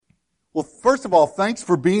Well, first of all, thanks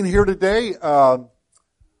for being here today.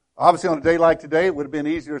 Obviously, on a day like today, it would have been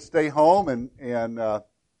easier to stay home and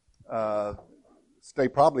stay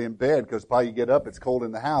probably in bed because by you get up, it's cold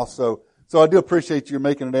in the house. So I do appreciate you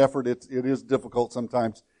making an effort. It is difficult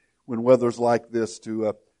sometimes when weather's like this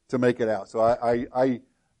to make it out. So I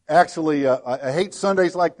actually hate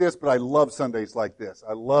Sundays like this, but I love Sundays like this.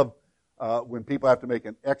 I love when people have to make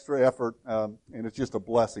an extra effort, and it's just a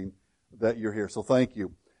blessing that you're here. So thank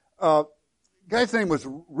you. Guy's name was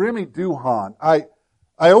Remy Duhan. I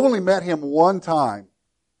only met him one time,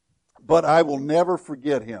 but I will never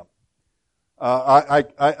forget him.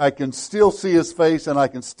 I can still see his face and I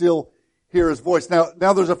can still hear his voice. Now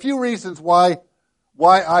there's a few reasons why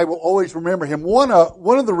I will always remember him. One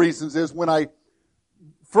of the reasons is when I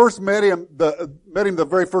first met him the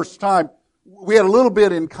very first time, we had a little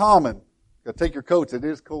bit in common. Take your coats; it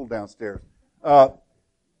is cold downstairs.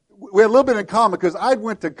 We had a little bit in common because I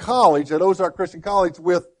went to college at Ozark Christian College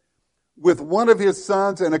with one of his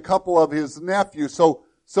sons and a couple of his nephews. So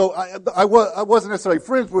I wasn't necessarily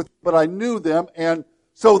friends with, but I knew them. And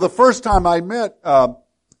so the first time I met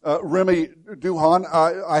Remy Duhan,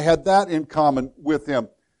 I had that in common with him.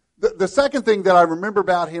 The second thing that I remember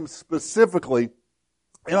about him specifically,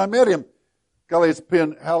 and I met him, golly, it's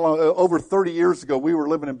been how long? Over 30 years ago. We were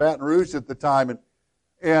living in Baton Rouge at the time,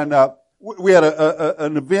 and we had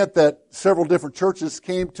an event that several different churches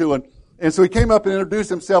came to, and so he came up and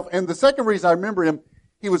introduced himself. And the second reason I remember him,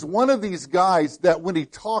 he was one of these guys that when he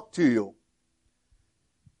talked to you,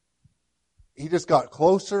 he just got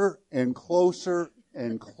closer and closer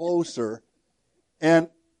and closer. And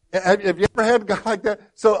have you ever had a guy like that?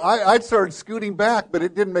 So I started scooting back, but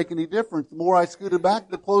it didn't make any difference. The more I scooted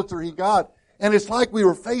back, the closer he got. And it's like we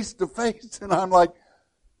were face to face, and I'm like,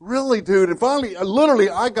 really, dude? And finally, literally,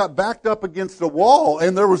 I got backed up against the wall,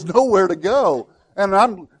 and there was nowhere to go.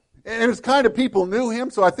 And it's kind of people knew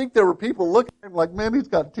him, so I think there were people looking at him like, man, he's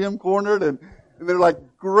got Tim cornered, and they're like,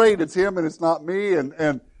 great, it's him, and it's not me.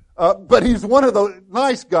 But he's one of those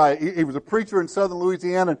nice guy. He was a preacher in southern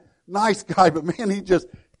Louisiana, nice guy, but man,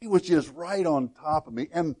 he was just right on top of me.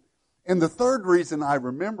 And the third reason I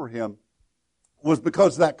remember him was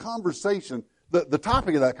because that conversation, the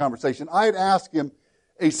topic of that conversation, I had asked him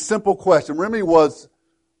a simple question. Remy was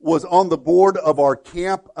on the board of our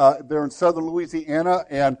camp there in southern Louisiana,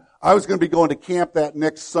 and I was going to be going to camp that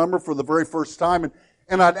next summer for the very first time.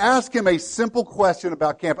 And I'd ask him a simple question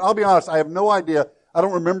about camp. I'll be honest, I have no idea. I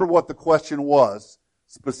don't remember what the question was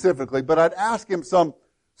specifically, but I'd ask him some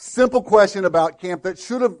simple question about camp that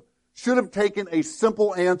should have taken a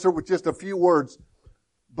simple answer with just a few words.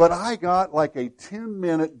 But I got like a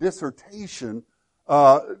 10-minute dissertation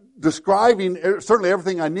describing certainly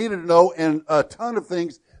everything I needed to know and a ton of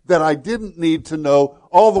things that I didn't need to know,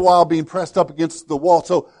 all the while being pressed up against the wall.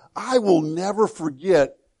 So I will never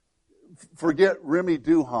forget Remy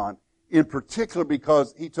Duhan, in particular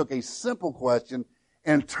because he took a simple question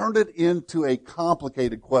and turned it into a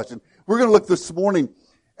complicated question. We're going to look this morning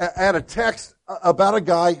at a text about a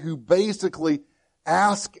guy who basically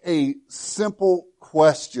asked a simple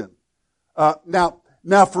question. Now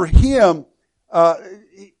for him,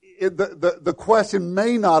 the question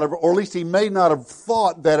may not have, or at least he may not have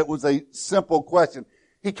thought that it was a simple question.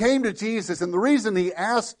 He came to Jesus, and the reason he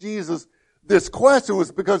asked Jesus this question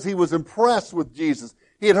was because he was impressed with Jesus.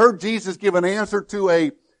 He had heard Jesus give an answer to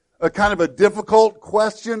a kind of a difficult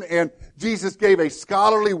question, and Jesus gave a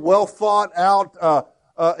scholarly, well thought out,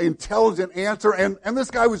 intelligent answer, and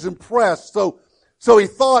this guy was impressed. So he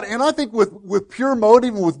thought, and I think with pure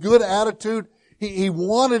motive and with good attitude, he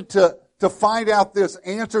wanted to find out this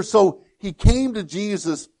answer. So he came to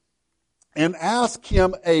Jesus and asked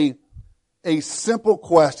him a simple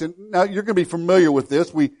question. Now you're going to be familiar with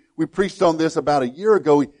this. We preached on this about a year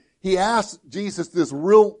ago. He asked Jesus this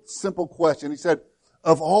real simple question. He said,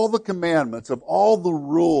 of all the commandments, of all the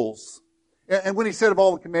rules, and when he said of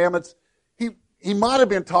all the commandments, he might have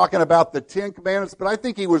been talking about the 10 commandments, but I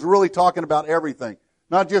think he was really talking about everything.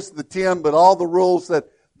 Not just the 10, but all the rules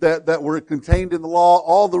that were contained in the law,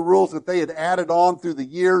 all the rules that they had added on through the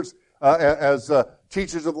years as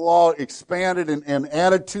teachers of the law expanded and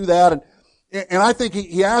added to that. And I think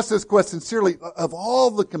he asked this question sincerely, of all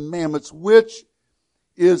the commandments, which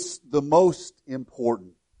is the most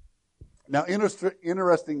important? Now,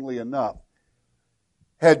 interestingly enough,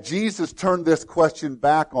 had Jesus turned this question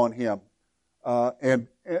back on him, and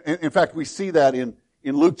in fact, we see that in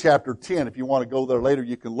Luke chapter 10. If you want to go there later,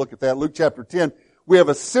 you can look at that. Luke chapter 10, we have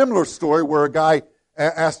a similar story where a guy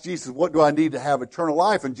asked Jesus, what do I need to have eternal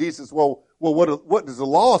life? And Jesus, well, what does the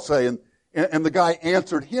law say? And the guy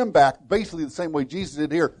answered him back basically the same way Jesus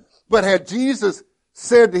did here. But had Jesus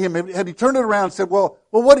said to him, had he turned it around and said, well,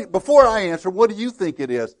 before I answer, what do you think it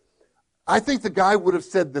is? I think the guy would have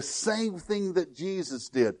said the same thing that Jesus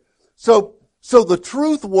did. So the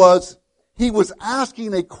truth was, he was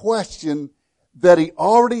asking a question that he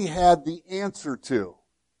already had the answer to.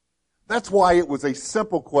 That's why it was a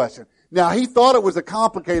simple question. Now, he thought it was a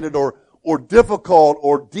complicated or difficult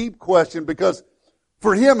or deep question because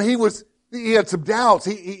for him, he had some doubts.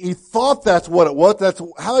 He thought that's what it was. That's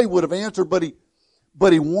how he would have answered,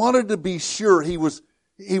 but he wanted to be sure. He was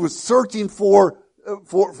searching for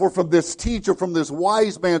from this teacher, from this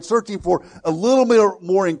wise man, searching for a little bit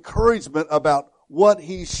more encouragement about what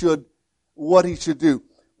he should do.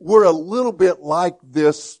 We're a little bit like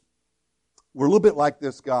this. We're a little bit like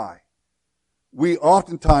this guy. We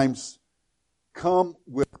oftentimes come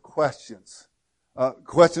with questions.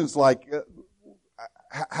 Questions like,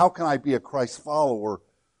 how can I be a Christ follower?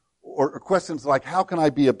 Or questions like, how can I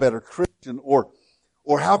be a better Christian? Or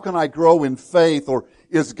how can I grow in faith? Or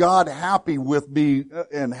is God happy with me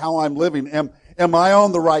and how I'm living? Am I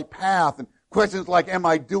on the right path? And questions like, am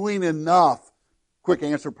I doing enough? Quick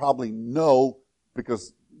answer, probably no,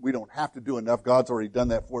 because we don't have to do enough. God's already done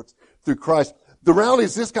that for us through Christ. The reality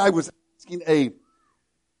is this guy was asking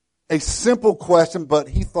a simple question, but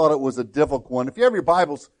he thought it was a difficult one. If you have your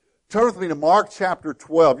Bibles, turn with me to Mark chapter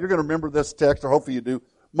 12. You're going to remember this text, or hopefully you do.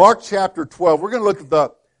 Mark chapter 12. We're going to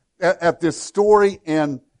look at this story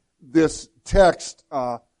and this text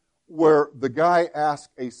where the guy asked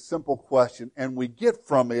a simple question, and we get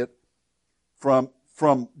from it,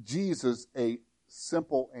 from Jesus, a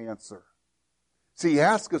simple answer. See, he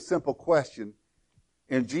asked a simple question,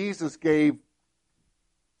 and Jesus gave,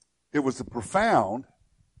 it was profound,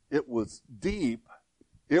 it was deep,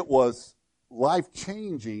 it was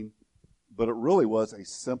life-changing, but it really was a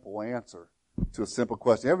simple answer to a simple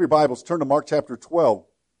question. Have your Bibles, turn to Mark chapter 12.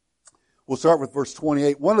 We'll start with verse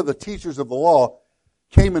 28. One of the teachers of the law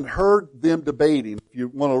came and heard them debating. If you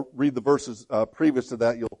want to read the verses previous to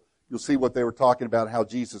that, you'll see what they were talking about, how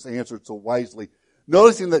Jesus answered so wisely.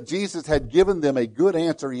 Noticing that Jesus had given them a good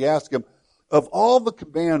answer, he asked him, of all the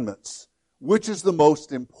commandments, which is the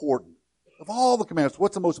most important? Of all the commandments,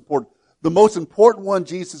 what's the most important? The most important one,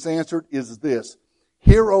 Jesus answered, is this.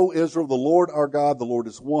 Hear, O Israel, the Lord our God, the Lord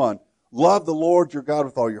is one. Love the Lord your God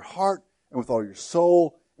with all your heart and with all your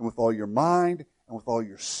soul and with all your mind and with all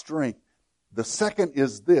your strength. The second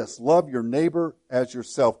is this. Love your neighbor as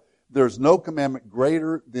yourself. There's no commandment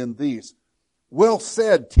greater than these. Well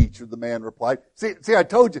said, teacher, the man replied. See, I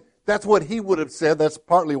told you, that's what he would have said. That's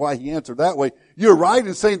partly why he answered that way. You're right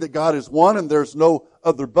in saying that God is one and there's no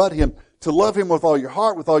other but him. To love him with all your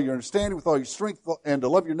heart, with all your understanding, with all your strength, and to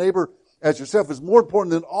love your neighbor as yourself is more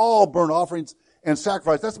important than all burnt offerings and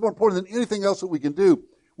sacrifice. That's more important than anything else that we can do.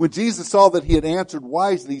 When Jesus saw that he had answered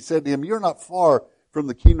wisely, he said to him, you're not far from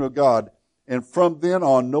the kingdom of God. And from then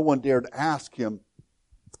on, no one dared ask him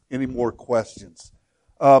any more questions.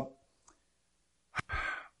 I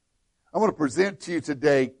want to present to you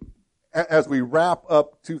today, as we wrap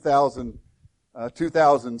up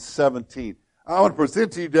 2017, I want to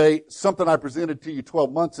present to you today something I presented to you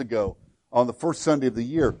 12 months ago on the first Sunday of the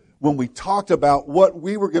year when we talked about what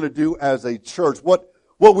we were going to do as a church, what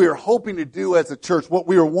we were hoping to do as a church, what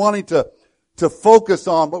we were wanting to focus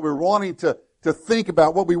on, what we were wanting to think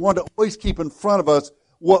about, what we wanted to always keep in front of us,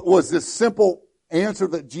 what was this simple answer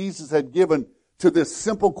that Jesus had given to this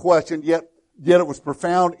simple question, yet it was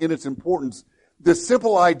profound in its importance. This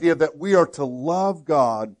simple idea that we are to love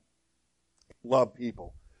God, love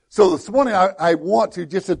people. So this morning I want to,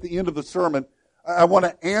 just at the end of the sermon, I want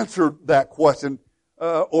to answer that question,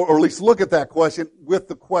 or at least look at that question with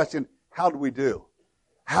the question, how did we do?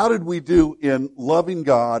 How did we do in loving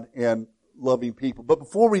God and loving people? But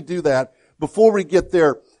before we do that, before we get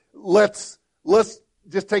there, let's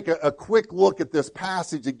just take a quick look at this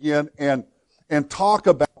passage again and talk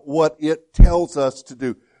about what it tells us to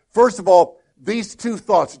do. First of all, these two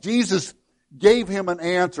thoughts. Jesus gave him an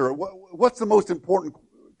answer. What's the most important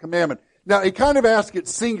commandment? Now, he kind of asked it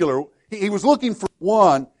singular. He was looking for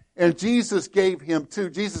one, and Jesus gave him two.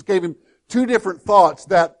 Jesus gave him two different thoughts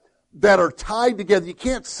that are tied together. You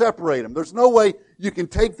can't separate them. There's no way you can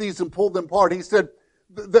take these and pull them apart. He said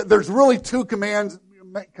there's really two commandments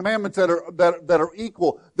that are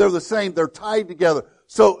equal. They're the same. They're tied together.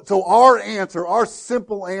 So our answer, our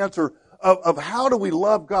simple answer of how do we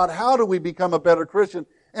love God? How do we become a better Christian?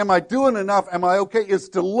 Am I doing enough? Am I okay? Is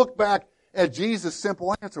to look back at Jesus'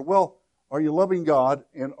 simple answer. Well, are you loving God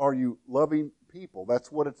and are you loving people?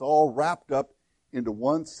 That's what it's all wrapped up into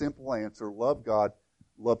one simple answer. Love God,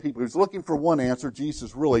 love people. He was looking for one answer.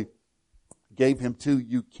 Jesus really gave him two.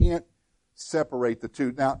 You can't separate the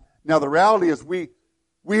two. Now the reality is we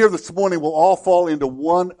we here this morning will all fall into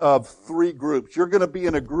one of three groups. You're going to be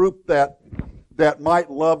in a group that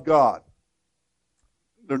might love God.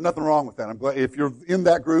 There's nothing wrong with that. I'm glad if you're in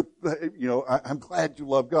that group, I'm glad you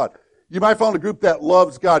love God. You might fall in a group that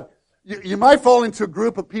loves God. You might fall into a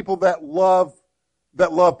group of people that love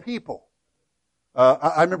people.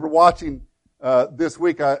 I remember watching this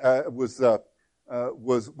week. I was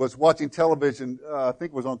watching television. I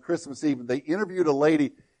think it was on Christmas Eve, and they interviewed a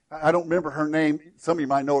lady. I don't remember her name. Some of you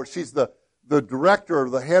might know her. She's the director or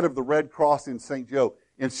the head of the Red Cross in St. Joe,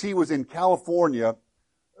 and she was in California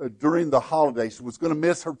during the holidays. She was going to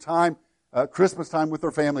miss her time, Christmas time with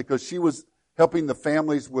her family, because she was helping the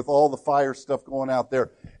families with all the fire stuff going out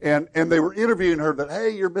there. And they were interviewing her that, hey,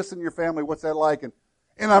 you're missing your family. What's that like? And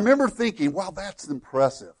I remember thinking, wow, that's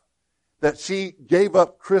impressive that she gave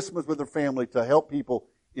up Christmas with her family to help people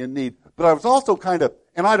in need. But I was also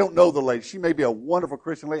and I don't know the lady. She may be a wonderful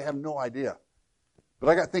Christian lady. I have no idea. But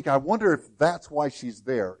I got to think, I wonder if that's why she's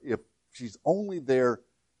there, if she's only there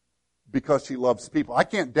because she loves people. I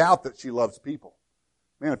can't doubt that she loves people.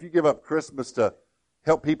 Man, if you give up Christmas to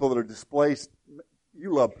help people that are displaced,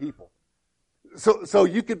 you love people. So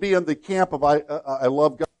you could be in the camp of I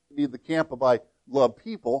love God, be in the camp of I love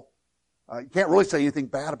people. You can't really say anything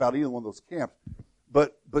bad about either one of those camps.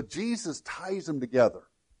 But Jesus ties them together.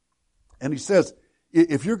 And he says,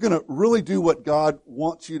 if you're going to really do what God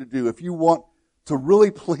wants you to do, if you want to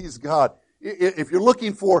really please God, if you're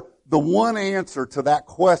looking for the one answer to that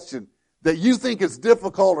question that you think is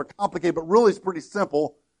difficult or complicated, but really is pretty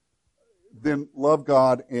simple, then love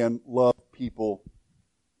God and love people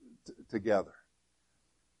together.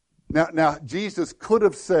 Now, Jesus could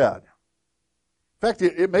have said, in fact,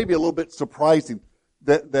 it may be a little bit surprising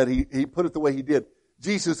that he put it the way he did.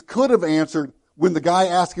 Jesus could have answered when the guy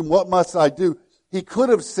asked him, what must I do? He could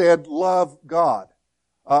have said, love God.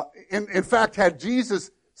 In fact, had Jesus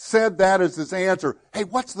said that as his answer, hey,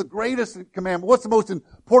 what's the greatest commandment? What's the most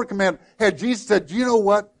important commandment? Had Jesus said, do you know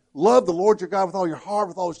what? Love the Lord your God with all your heart,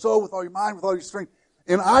 with all your soul, with all your mind, with all your strength.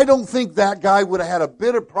 And I don't think that guy would have had a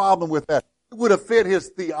bit of problem with that. It would have fit his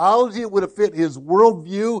theology. It would have fit his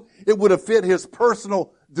worldview. It would have fit his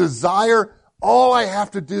personal desire. All I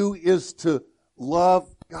have to do is to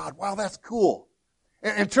love God. Wow, that's cool.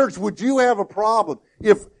 And church, would you have a problem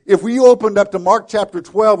if we opened up to Mark chapter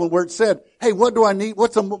 12 and where it said, hey, what do I need?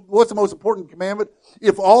 What's the most important commandment?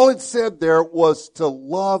 If all it said there was to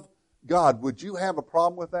love God, would you have a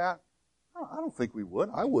problem with that? I don't think we would.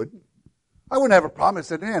 I wouldn't. I wouldn't have a problem. I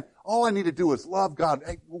said, man, all I need to do is love God.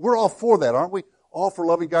 Hey, we're all for that, aren't we? All for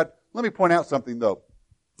loving God. Let me point out something, though.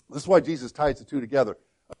 This is why Jesus ties the two together.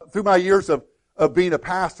 Through my years of being a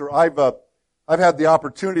pastor, I've had the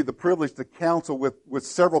opportunity, the privilege to counsel with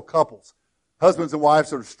several couples, husbands and wives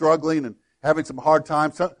that are struggling and having some hard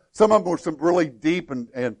times. Some of them were some really deep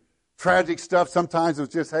and tragic stuff. Sometimes it was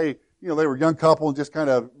just, hey, they were a young couple and just kind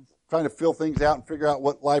of trying to fill things out and figure out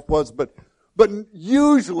what life was. But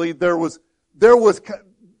usually there was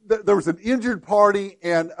an injured party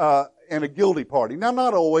and a guilty party. Now,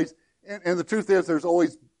 not always, and the truth is there's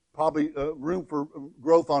always probably room for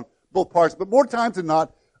growth on both parts. But more times than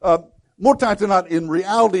not, in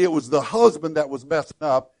reality, it was the husband that was messing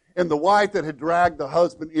up and the wife that had dragged the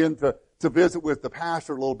husband in to visit with the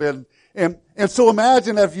pastor a little bit. And so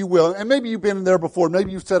imagine, if you will, and maybe you've been in there before,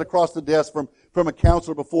 maybe you've sat across the desk from a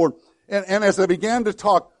counselor before, and as I began to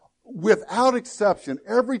talk, without exception,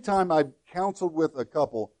 every time I've counseled with a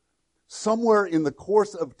couple, somewhere in the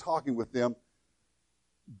course of talking with them,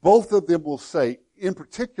 both of them will say, in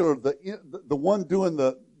particular, the one doing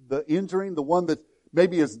the injuring, the one that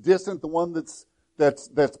maybe is distant, the one that's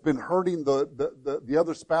been hurting the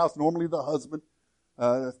other spouse, normally the husband.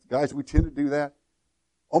 Guys, we tend to do that.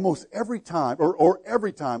 Almost every time, or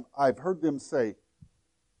every time, I've heard them say,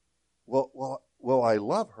 well, I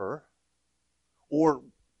love her, or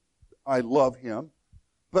I love him.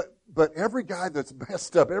 But every guy that's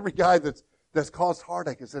messed up, every guy that's caused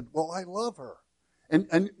heartache has said, well, I love her.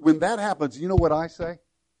 And when that happens, you know what I say?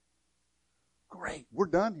 Great, we're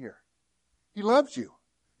done here. He loves you.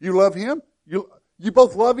 You love him. You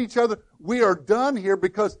both love each other. We are done here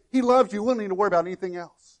because he loves you. We don't need to worry about anything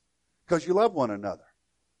else because you love one another.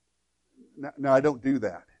 Now I don't do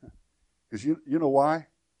that because you know why?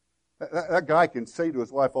 That guy can say to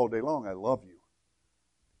his wife all day long, I love you.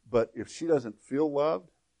 But if she doesn't feel loved,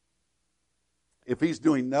 if he's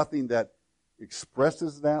doing nothing that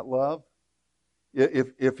expresses that love,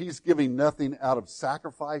 if he's giving nothing out of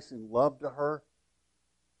sacrifice and love to her,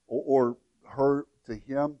 or her to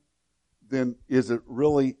him, then is it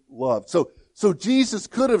really love? So Jesus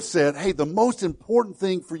could have said, hey, the most important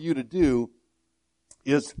thing for you to do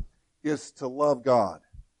is to love God.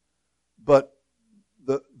 But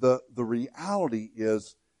the reality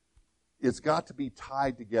is, it's got to be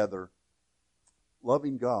tied together,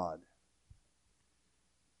 loving God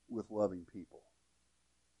with loving people.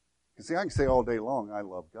 You see, I can say all day long, I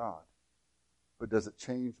love God. But does it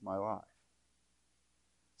change my life?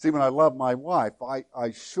 See, when I love my wife,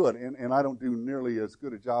 I should, and I don't do nearly as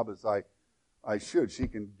good a job as I should. She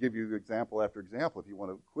can give you example after example if you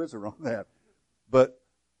want to quiz her on that. But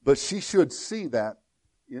she should see that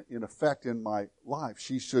in effect in my life.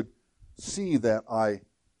 She should see that I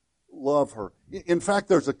love her. In fact,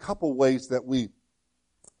 there's a couple ways that we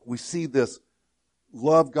see this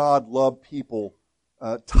love God, love people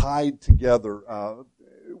tied together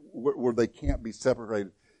where they can't be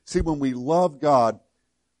separated. See, when we love God,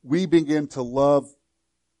 we begin to love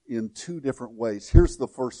in two different ways. Here's the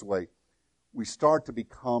first way. We start to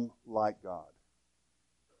become like God.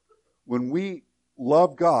 When we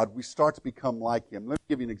love God, we start to become like Him. Let me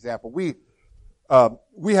give you an example. We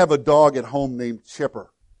have a dog at home named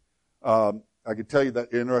Chipper. I could tell you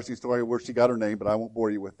that interesting story where she got her name, but I won't bore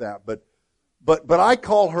you with that. But I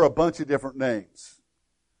call her a bunch of different names.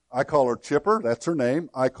 I call her Chipper. That's her name.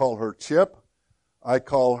 I call her Chip. I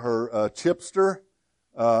call her Chipster.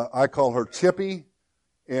 I call her Chippy.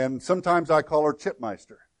 And sometimes I call her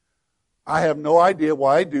Chipmeister. I have no idea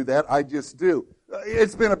why I do that. I just do.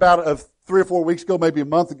 It's been about 3 or 4 weeks ago, maybe a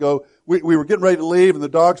month ago. We were getting ready to leave, and the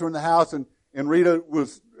dogs were in the house, and Rita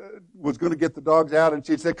was going to get the dogs out, and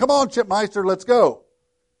she said, "Come on, Chipmeister, let's go."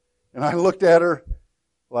 And I looked at her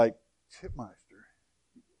like, "Chipmeister?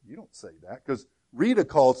 You don't say that." Because Rita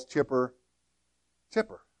calls Chipper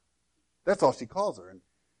Chipper. That's all she calls her. And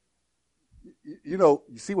you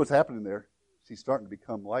see what's happening there. She's starting to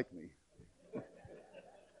become like me.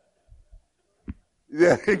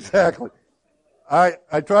 Yeah, exactly.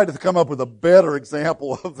 I tried to come up with a better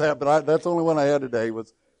example of that, but that's the only one I had today.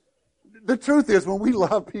 Was the truth is, when we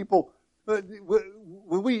love people,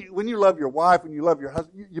 when you love your wife, when you love your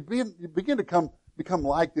husband, you begin to become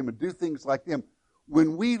like them and do things like them.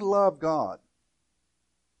 When we love God,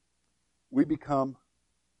 we become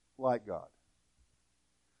like God.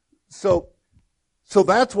 So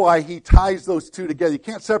that's why He ties those two together. You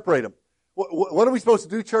can't separate them. What are we supposed to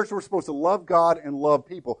do, church? We're supposed to love God and love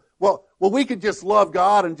people. Well, we could just love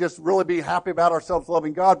God and just really be happy about ourselves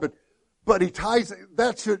loving God, but He ties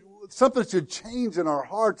something should change in our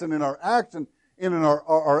hearts and in our action and in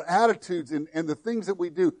our attitudes and the things that we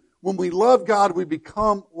do. When we love God, we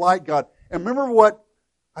become like God. And remember what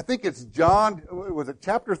I think it's John, was it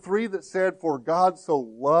chapter 3 that said, "For God so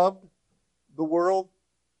loved the world."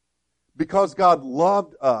 Because God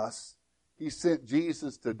loved us, He sent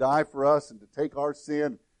Jesus to die for us and to take our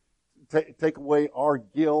sin, take away our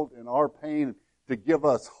guilt and our pain, to give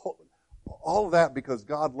us all of that because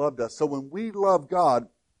God loved us. So when we love God,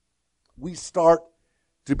 we start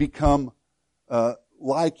to become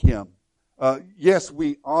like Him. Yes,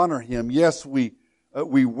 we honor Him. Yes, we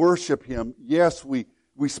worship Him. Yes, we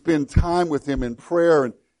spend time with Him in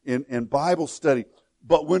prayer and Bible study.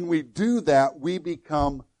 But when we do that, we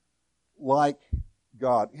become like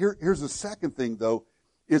God. Here's the second thing, though,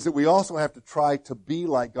 is that we also have to try to be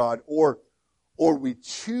like God, or we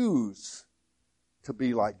choose to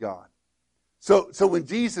be like God. So when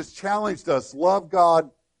Jesus challenged us, love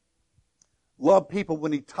God, love people,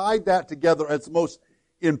 when He tied that together as the most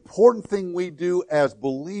important thing we do as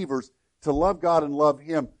believers, to love God and love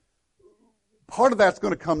Him, part of that's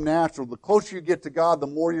going to come natural. The closer you get to God, the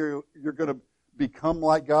more you're going to become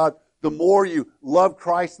like God. The more you love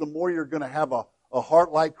Christ, the more you're going to have a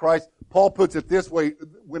heart like Christ. Paul puts it this way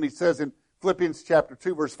when he says in Philippians chapter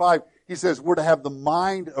 2, verse 5, he says we're to have the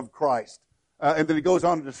mind of Christ. And then he goes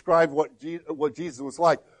on to describe what Jesus was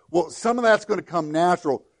like. Well, some of that's going to come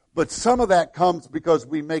natural, but some of that comes because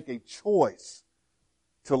we make a choice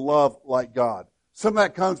to love like God. Some of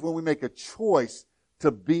that comes when we make a choice to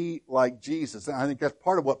be like Jesus. And I think that's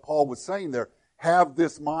part of what Paul was saying there. Have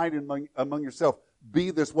this mind among yourself.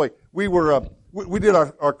 Be this way. We did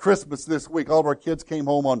our Christmas this week. All of our kids came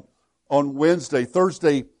home on Wednesday.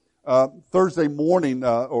 Thursday morning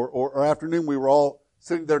or afternoon, we were all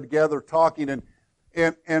sitting there together talking, and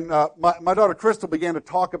my daughter Crystal began to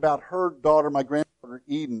talk about her daughter, my granddaughter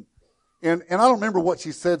Eden, and I don't remember what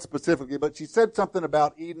she said specifically, but she said something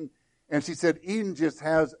about Eden, and she said Eden just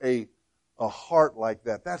has a heart like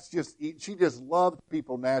that. That's just Eden. She just loves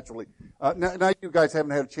people naturally. Now you guys haven't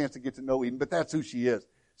had a chance to get to know Eden, but that's who she is.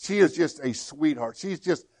 She is just a sweetheart. She's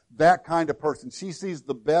just that kind of person. She sees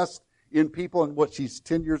the best in people, and she's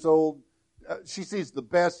 10 years old. She sees the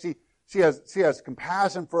best. She has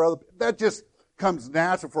compassion for other people. That just comes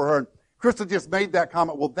natural for her. And Crystal just made that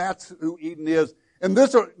comment. Well, that's who Eden is. And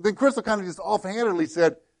then Crystal kind of just offhandedly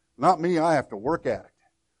said, not me, I have to work at it.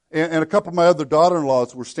 And a couple of my other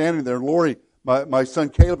daughter-in-laws were standing there. And Lori, my son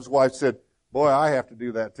Caleb's wife, said, boy, I have to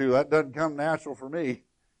do that too. That doesn't come natural for me.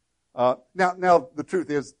 Now, the truth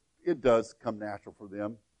is, it does come natural for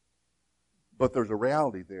them. But there's a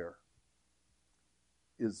reality there.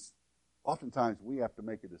 Is oftentimes we have to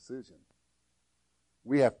make a decision.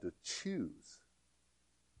 We have to choose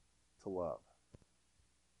to love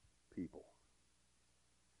people.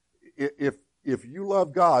 If you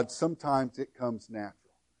love God, sometimes it comes natural.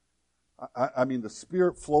 I mean, the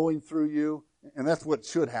Spirit flowing through you, and that's what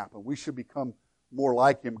should happen. We should become more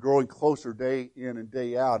like Him, growing closer day in and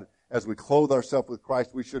day out. As we clothe ourselves with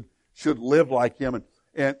Christ, we should live like Him.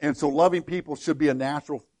 And so loving people should be a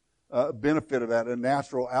natural benefit of that, a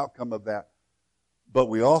natural outcome of that. But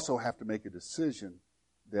we also have to make a decision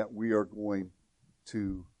that we are going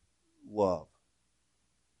to love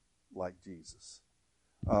like Jesus.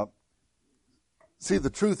 See,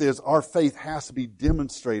 the truth is our faith has to be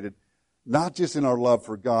demonstrated not just in our love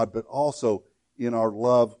for God, but also in our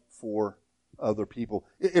love for other people.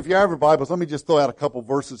 If you have your Bibles, let me just throw out a couple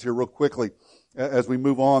verses here real quickly as we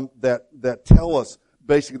move on that tell us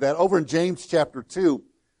basically that. Over in James chapter 2,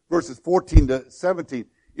 verses 14 to 17,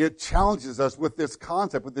 it challenges us with this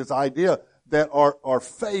concept, with this idea that our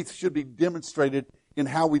faith should be demonstrated in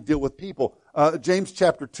how we deal with people. James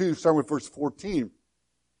chapter 2, starting with verse 14,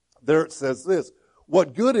 there it says this,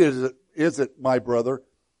 what good is it, my brother,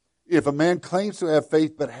 if a man claims to have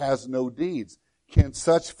faith but has no deeds? Can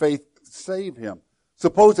such faith save him?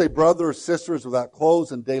 Suppose a brother or sister is without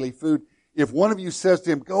clothes and daily food. If one of you says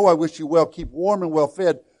to him, go, I wish you well, keep warm and well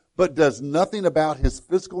fed, but does nothing about his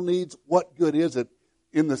physical needs, what good is it?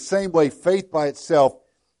 In the same way, faith by itself,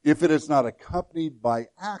 if it is not accompanied by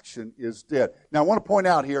action, is dead. Now, I want to point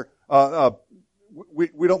out here,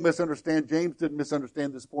 we don't misunderstand. James didn't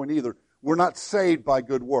misunderstand this point either. We're not saved by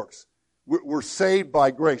good works. We're saved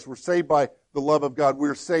by grace. We're saved by the love of God.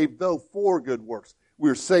 We're saved, though, for good works.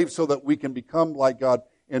 We're saved so that we can become like God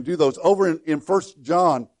and do those. Over in 1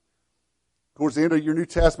 John, towards the end of your New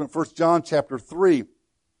Testament, 1 John chapter 3,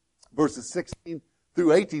 verses 16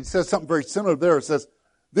 through 18, says something very similar there. It says,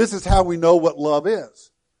 this is how we know what love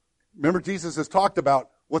is. Remember, Jesus has talked about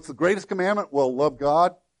what's the greatest commandment? Well, love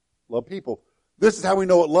God, love people. This is how we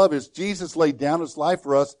know what love is. Jesus laid down His life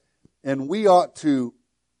for us, and we ought to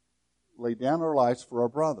lay down our lives for our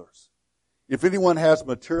brothers. If anyone has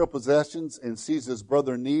material possessions and sees his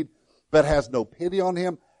brother in need, but has no pity on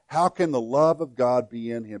him, how can the love of God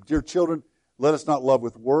be in him? Dear children, let us not love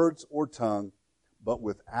with words or tongue, but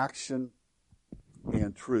with action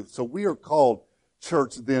and truth. So we are called,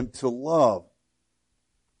 church, then to love.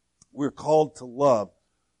 We're called to love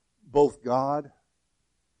both God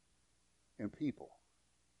and people.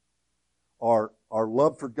 Our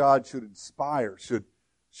love for God should inspire, should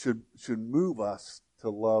move us to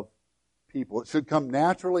love people. It should come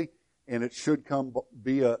naturally, and it should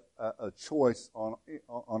be a choice on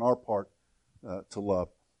our part to love.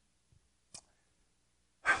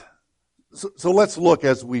 So let's look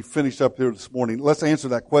as we finish up here this morning. Let's answer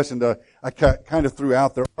that question that I kind of threw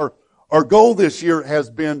out there. Our goal this year has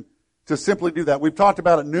been to simply do that. We've talked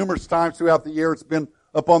about it numerous times throughout the year. It's been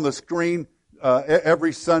up on the screen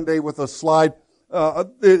every Sunday with a slide.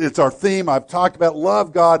 It's our theme. I've talked about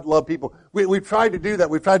love God, love people. We've tried to do that.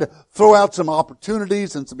 We've tried to throw out some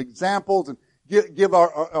opportunities and some examples and give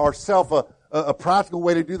ourselves a practical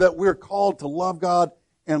way to do that. We're called to love God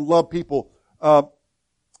and love people.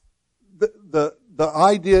 The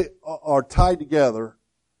idea are tied together.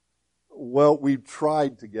 Well, we've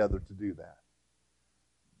tried together to do that.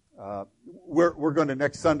 We're going to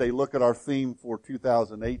next Sunday look at our theme for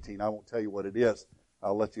 2018. I won't tell you what it is.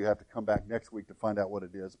 I'll let you have to come back next week to find out what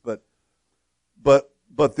it is. But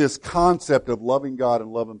this concept of loving God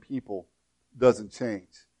and loving people doesn't change.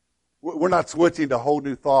 We're not switching to a whole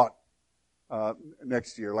new thought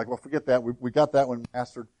next year. Like, well, forget that. We got that one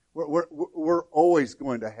mastered. We're always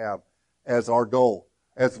going to have as our goal,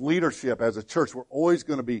 as leadership, as a church, we're always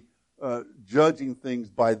going to be judging things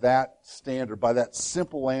by that standard, by that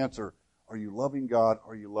simple answer. Are you loving God?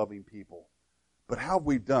 Are you loving people? But how have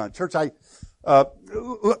we done? Church, let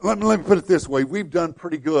me put it this way. We've done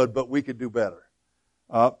pretty good, but we could do better.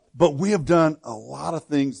 But we have done a lot of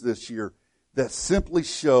things this year that simply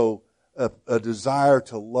show a desire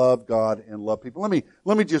to love God and love people.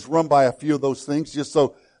 Let me just run by a few of those things, just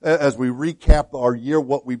so as we recap our year,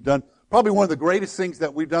 what we've done. Probably one of the greatest things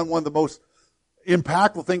that we've done, one of the most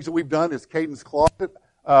impactful things that we've done is Caden's Closet.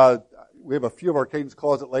 We have a few of our Caden's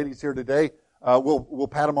Closet ladies here today. We'll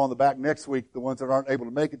pat them on the back next week, the ones that aren't able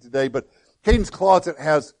to make it today. But Caden's Closet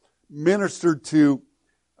has ministered to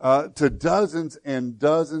dozens and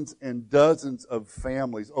dozens and dozens of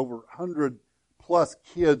families. Over 100 plus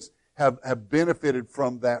kids have benefited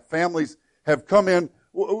from that. Families have come in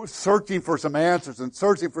searching for some answers and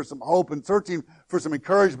searching for some hope and searching for some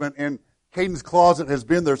encouragement, and Caden's Closet has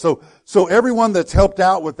been there. So everyone that's helped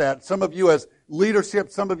out with that, some of you as leadership,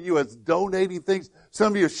 some of you as donating things,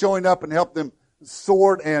 some of you showing up and help them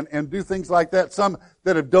sort and do things like that, some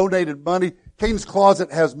that have donated money. Caden's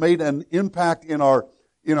Closet has made an impact in our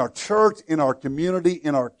church, in our community,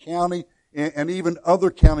 in our county, and even other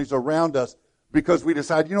counties around us, because we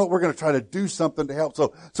decided, we're going to try to do something to help.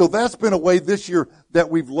 So that's been a way this year that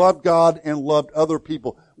we've loved God and loved other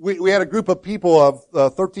people. We had a group of people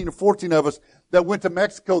of 13 or 14 of us that went to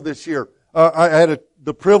Mexico this year. I had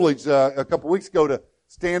the privilege a couple weeks ago to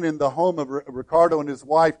stand in the home of Ricardo and his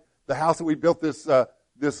wife, the house that we built this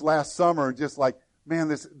last summer, and just like, man,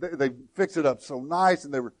 they fixed it up so nice,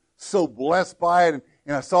 and they were so blessed by it,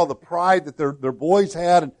 and I saw the pride that their boys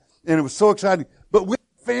had, and it was so exciting. But we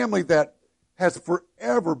have a family that has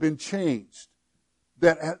forever been changed,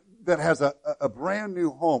 that has a brand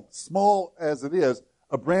new home, small as it is,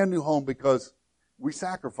 a brand new home because we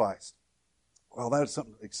sacrificed. Well, that is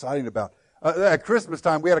something exciting about. At Christmas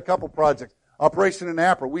time, we had a couple projects. Operation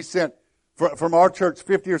Anapra, we sent from our church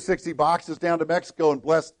 50 or 60 boxes down to Mexico and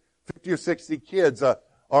blessed 50 or 60 kids.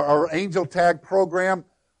 Our Angel Tag program,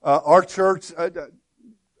 our church,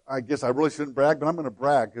 I guess I really shouldn't brag, but I'm going to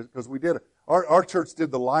brag because we did it. Our church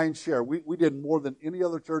did the lion's share. We did more than any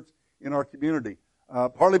other church in our community.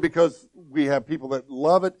 Partly because we have people that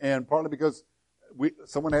love it, and partly because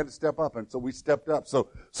someone had to step up, and so we stepped up.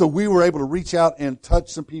 So we were able to reach out and touch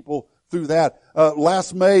some people through that.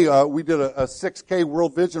 Last May, we did a 6K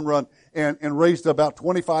World Vision Run and raised about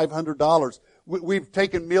 $2,500. We've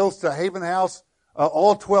taken meals to Haven House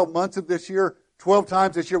all 12 months of this year. 12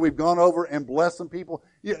 times this year we've gone over and blessed some people.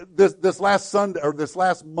 This last Sunday, or this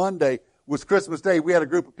last Monday, was Christmas Day. We had a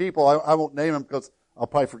group of people, I won't name them because I'll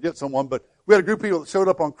probably forget someone, but we had a group of people that showed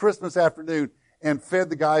up on Christmas afternoon and fed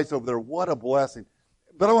the guys over there. What a blessing.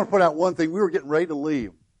 But I want to point out one thing. We were getting ready to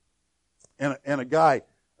leave, and a guy,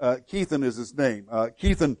 Keithan is his name.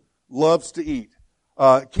 Keithan loves to eat.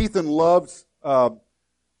 Keithan loves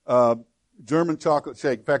German chocolate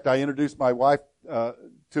shake. In fact, I introduced my wife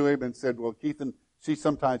to him and said, well, Keithan, she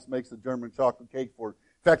sometimes makes the German chocolate cake for him.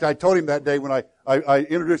 In fact, I told him that day when I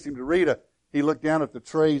introduced him to Rita, he looked down at the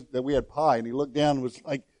tray that we had pie, and he looked down and was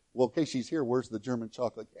like, well, okay, she's here. Where's the German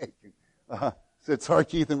chocolate cake? Said, sorry,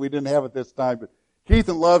 Keithan, we didn't have it this time. But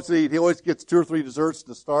Keithan loves to eat. He always gets 2 or 3 desserts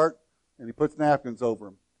to start, and he puts napkins over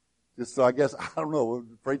them. Just so I guess, I don't know,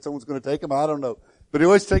 I'm afraid someone's going to take him. I don't know. But he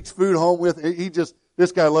always takes food home with him.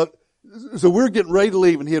 This guy loved. So we were getting ready to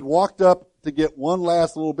leave, and he had walked up to get one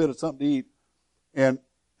last little bit of something to eat. And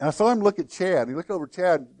I saw him look at Chad. He looked over at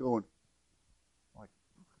Chad going, like,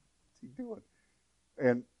 what's he doing?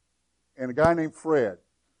 And a guy named Fred.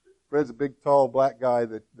 Fred's a big, tall, black guy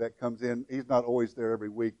that comes in. He's not always there every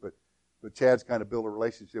week, but Chad's kind of built a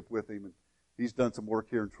relationship with him, and he's done some work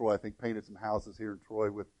here in Troy. I think painted some houses here in Troy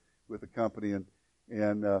with the company.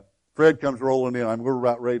 And Fred comes rolling in. We're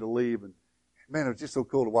about ready to leave, and man, it was just so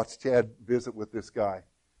cool to watch Chad visit with this guy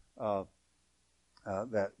that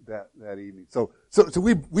evening. So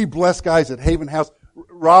we bless guys at Haven House.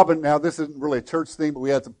 Robin, now this isn't really a church thing, but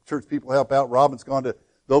we had some church people help out. Robin's gone to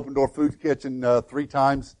the Open Door Food Kitchen 3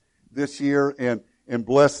 times this year and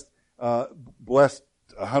blessed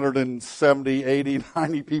 170, 80,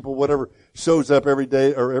 90 people, whatever shows up every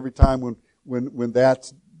day or every time when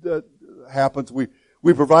that happens. We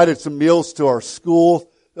provided some meals to our school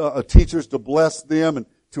teachers to bless them, and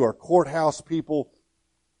to our courthouse people.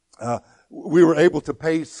 We were able to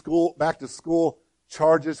pay back to school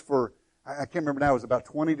charges for, I can't remember now, it was about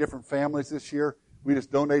 20 different families this year. We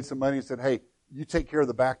just donated some money and said, hey, you take care of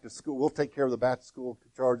the back to school. We'll take care of the back to school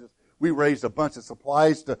charges. We raised a bunch of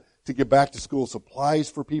supplies to get back to school supplies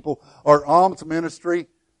for people. Our alms ministry,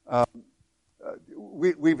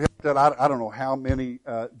 we've helped out, I don't know how many,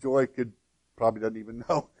 Joy probably doesn't even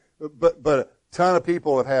know, but a ton of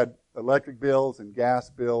people have had electric bills and gas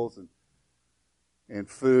bills and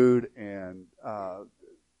food and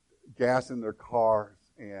gas in their cars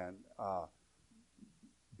and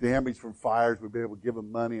damage from fires. We've been able to give them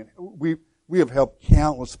money. And we have helped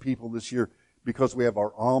countless people this year because we have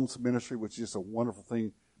our alms ministry, which is just a wonderful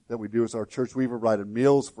thing that we do as our church. We've provided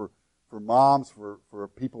meals for moms, for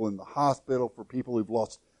people in the hospital, for people who've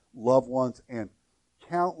lost loved ones, and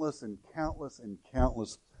countless and countless and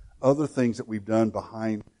countless other things that we've done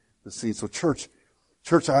behind the scenes. So church,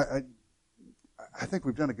 I think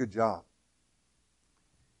we've done a good job.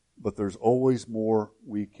 but there's always more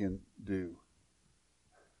we can do.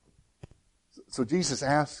 So Jesus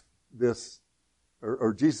asked this,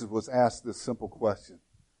 or Jesus was asked this simple question.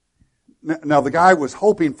 Now the guy was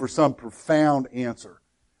hoping for some profound answer.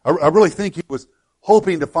 I really think he was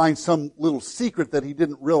hoping to find some little secret that he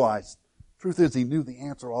didn't realize. Truth is, he knew the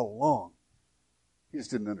answer all along. He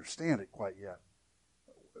just didn't understand it quite yet.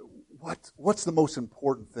 What's the most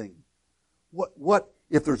important thing? What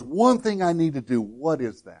if there's one thing I need to do, what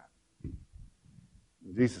is that?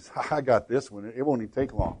 And Jesus, I got this one. It won't even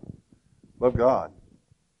take long. Love God.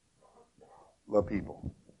 Love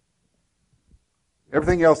people.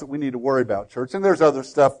 Everything else that we need to worry about, church. And there's other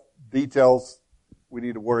stuff, details we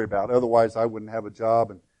need to worry about. Otherwise, I wouldn't have a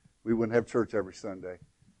job and we wouldn't have church every Sunday.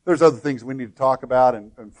 There's other things we need to talk about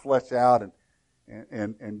and flesh out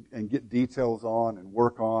and get details on and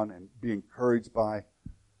work on and be encouraged by.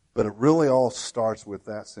 But it really all starts with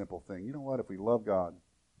that simple thing. You know what? If we love God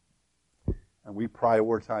and we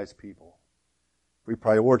prioritize people, if we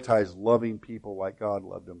prioritize loving people like God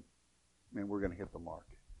loved them, man, we're going to hit the mark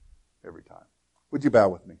every time. Would you bow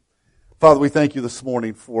with me? Father, we thank you this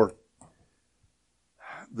morning for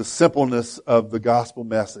the simpleness of the gospel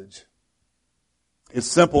message. It's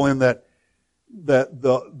simple in that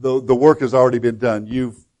the work has already been done.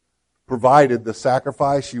 You've provided the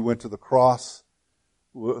sacrifice. You went to the cross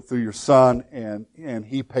through your Son, and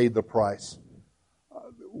He paid the price.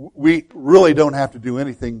 We really don't have to do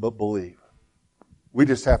anything but believe. We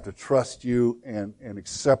just have to trust you and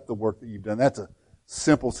accept the work that you've done. That's a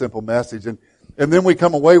simple message. And then we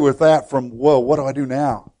come away with that from, whoa, what do I do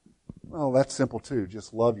now? Well, that's simple too.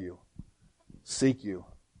 Just love you, seek you,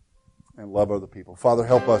 and love other people. Father,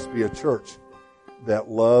 help us be a church that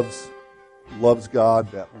loves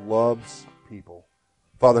God, that loves people.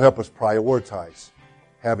 Father, help us prioritize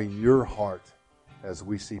having your heart as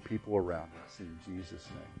we see people around us. In Jesus'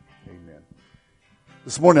 name, amen.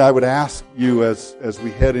 This morning I would ask you as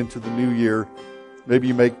we head into the new year, maybe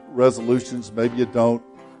you make resolutions, maybe you don't.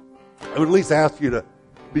 I would at least ask you to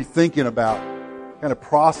be thinking about kind of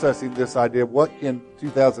processing this idea of what can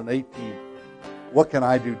 2018, what can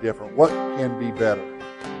I do different? What can be better?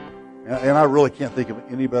 And I really can't think of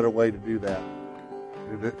any better way to do that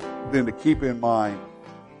than to keep in mind,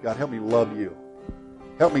 God, help me love you.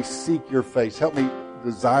 Help me seek your face. Help me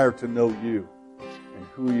desire to know you and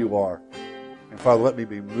who you are. And Father, let me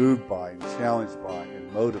be moved by and challenged by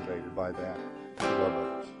and motivated by that to love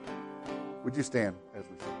others. Would you stand as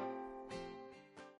we sing?